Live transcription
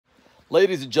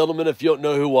Ladies and gentlemen, if you don't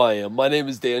know who I am, my name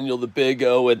is Daniel the Big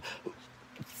O, and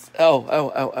ow,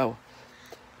 ow, ow, ow.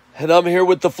 And I'm here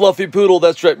with the Fluffy Poodle.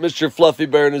 That's right, Mr. Fluffy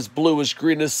Bear and his bluish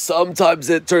greenish. Sometimes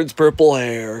it turns purple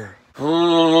hair. For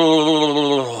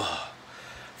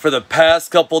the past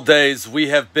couple days, we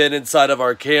have been inside of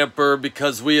our camper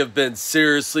because we have been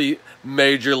seriously,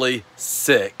 majorly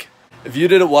sick. If you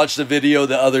didn't watch the video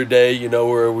the other day, you know,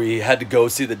 where we had to go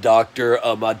see the doctor,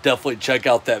 I'd definitely check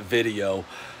out that video.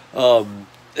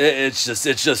 It's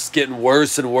just getting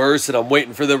worse and worse, and I'm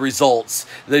waiting for the results.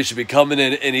 They should be coming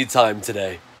in anytime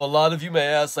today. A lot of you may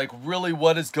ask, like, really,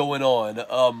 what is going on?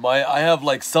 I have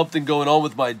like something going on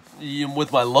with my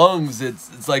lungs.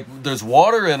 It's like there's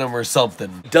water in them or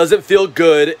something. It doesn't feel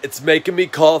good. It's making me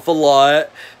cough a lot,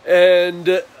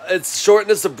 and it's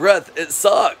shortness of breath. It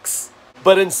sucks.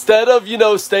 But instead of, you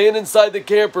know, staying inside the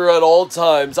camper at all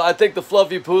times, I think the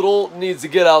Fluffy Poodle needs to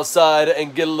get outside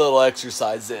and get a little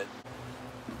exercise in.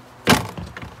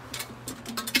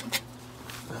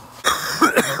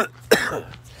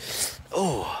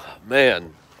 Oh,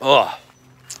 man. Oh.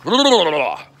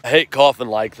 I hate coughing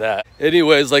like that.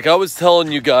 Anyways, like I was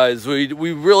telling you guys, we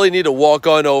really need to walk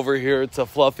on over here to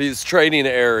Fluffy's training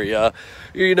area.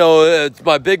 You know, it's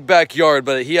my big backyard,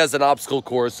 but he has an obstacle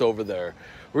course over there.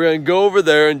 We're going to go over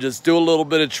there and just do a little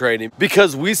bit of training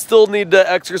because we still need to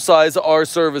exercise our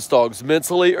service dogs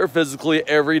mentally or physically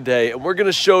every day. And we're going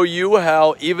to show you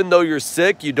how, even though you're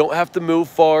sick, you don't have to move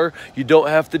far, you don't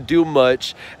have to do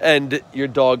much, and your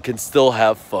dog can still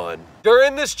have fun.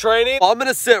 During this training, I'm going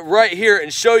to sit right here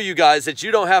and show you guys that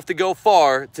you don't have to go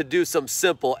far to do some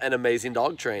simple and amazing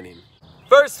dog training.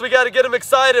 First, we got to get him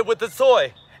excited with the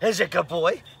toy. Is you a good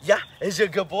boy? Yeah. Is you a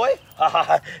good boy?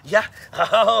 Yeah.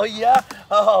 Oh, yeah.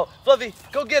 Oh, Fluffy,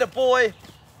 go get it, boy.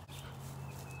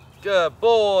 Good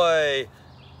boy.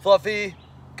 Fluffy,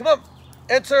 come on.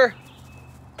 Enter.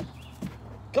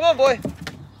 Come on, boy.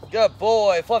 Good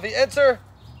boy. Fluffy, enter.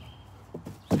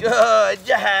 Good.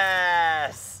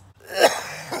 Yes.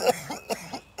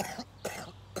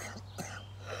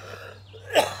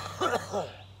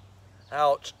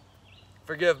 Ouch.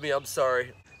 Forgive me. I'm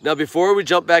sorry. Now, before we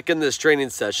jump back in this training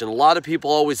session, a lot of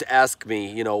people always ask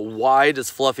me, you know, why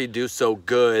does Fluffy do so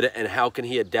good and how can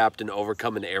he adapt and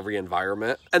overcome in every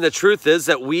environment? And the truth is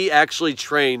that we actually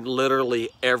train literally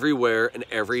everywhere and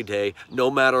every day, no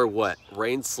matter what,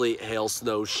 rain, sleet, hail,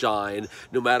 snow, shine,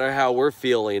 no matter how we're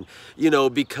feeling, you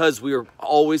know, because we are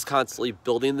always constantly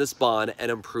building this bond and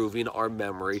improving our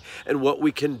memory and what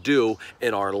we can do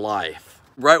in our life.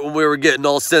 Right when we were getting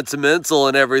all sentimental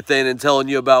and everything and telling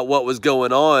you about what was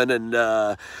going on,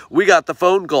 and we got the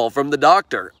phone call from the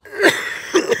doctor.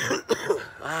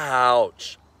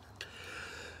 Ouch.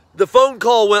 The phone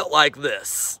call went like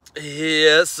this.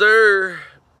 Yes, sir.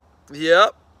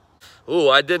 Yep. Ooh,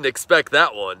 I didn't expect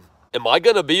that one. Am I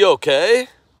gonna be okay?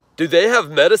 Do they have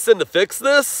medicine to fix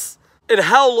this? And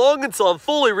how long until I'm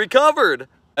fully recovered?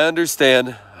 I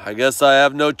understand. I guess I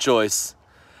have no choice.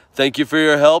 Thank you for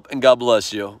your help, and God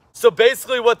bless you. So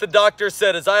basically what the doctor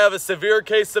said is I have a severe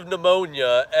case of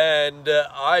pneumonia, and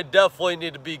I definitely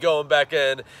need to be going back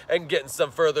in and getting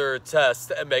some further tests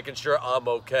and making sure I'm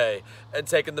okay and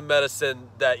taking the medicine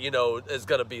that, you know, is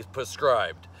going to be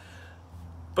prescribed.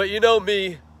 But you know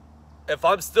me, if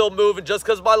I'm still moving, just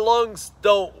because my lungs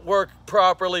don't work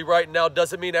properly right now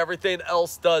doesn't mean everything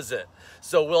else doesn't.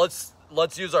 So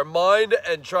let's use our mind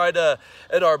and try to,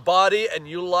 and our body, and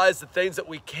utilize the things that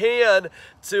we can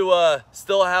to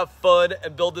still have fun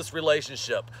and build this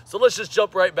relationship. So let's just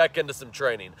jump right back into some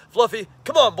training. Fluffy,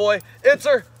 come on, boy.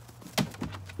 Enter.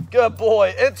 Good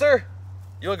boy. Enter.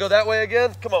 You want to go that way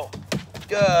again? Come on.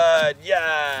 Good.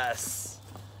 Yes.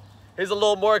 He's a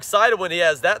little more excited when he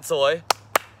has that toy.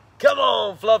 Come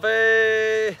on,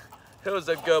 Fluffy. Who's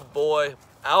a good boy?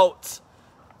 Out.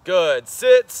 Good.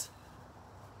 Sit.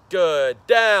 Good.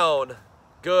 Down.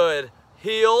 Good.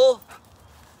 Heel.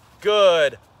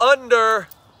 Good. Under.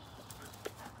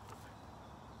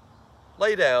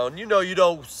 Lay down. You know you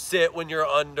don't sit when you're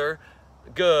under.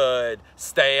 Good.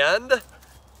 Stand.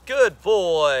 Good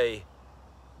boy.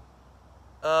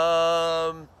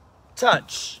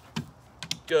 Touch.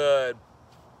 Good.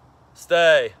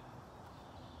 Stay.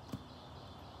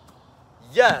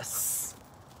 Yes.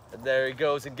 And there he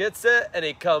goes and gets it, and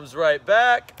he comes right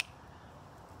back.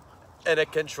 In a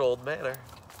controlled manner.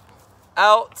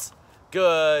 Out.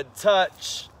 Good.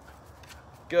 Touch.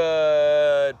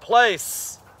 Good.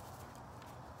 Place.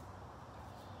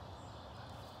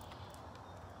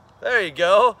 There you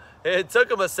go. It took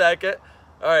him a second.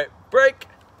 All right. Break.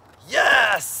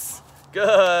 Yes.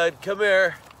 Good. Come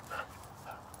here.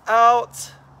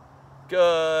 Out.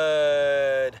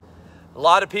 Good. A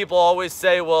lot of people always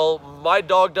say, well, my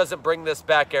dog doesn't bring this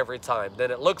back every time. Then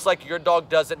it looks like your dog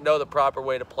doesn't know the proper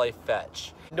way to play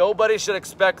fetch. Nobody should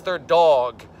expect their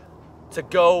dog to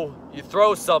go, you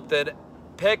throw something,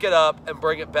 pick it up, and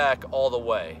bring it back all the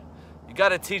way. You got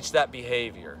to teach that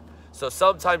behavior. So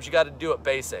sometimes you got to do it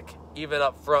basic, even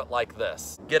up front like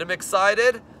this. Get them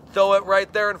excited, throw it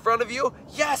right there in front of you.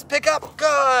 Yes, pick up,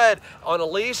 good. On a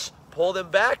leash, pull them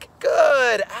back,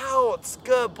 good. Out,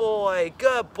 good boy,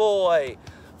 good boy.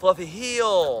 Fluffy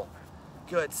heel,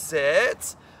 good,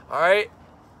 sit. All right,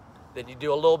 then you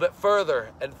do a little bit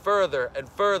further and further and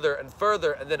further and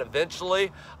further, and then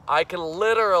eventually I can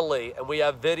literally, and we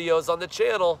have videos on the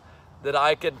channel that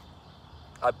I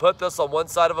put this on one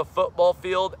side of a football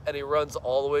field and he runs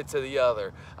all the way to the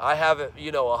other. I have it,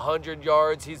 100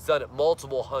 yards. He's done it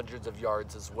multiple hundreds of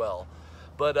yards as well.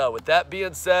 But with that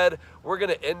being said, we're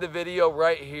going to end the video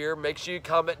right here. Make sure you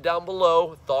comment down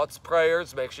below, thoughts,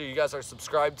 prayers. Make sure you guys are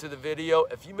subscribed to the video.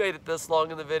 If you made it this long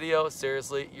in the video,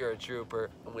 seriously, you're a trooper,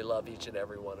 and we love each and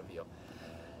every one of you.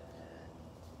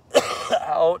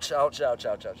 Ouch, ouch, ouch,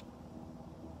 ouch, ouch.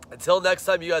 Until next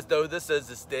time, you guys know who this is.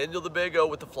 This is Daniel the Big O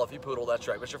with the Fluffy Poodle. That's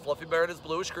right, Mr. Fluffy Bear and his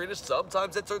bluish greenish.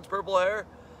 Sometimes it turns purple hair.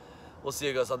 We'll see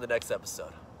you guys on the next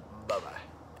episode. Bye-bye.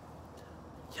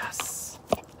 Yes.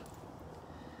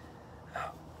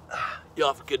 You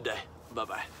have a good day.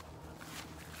 Bye-bye.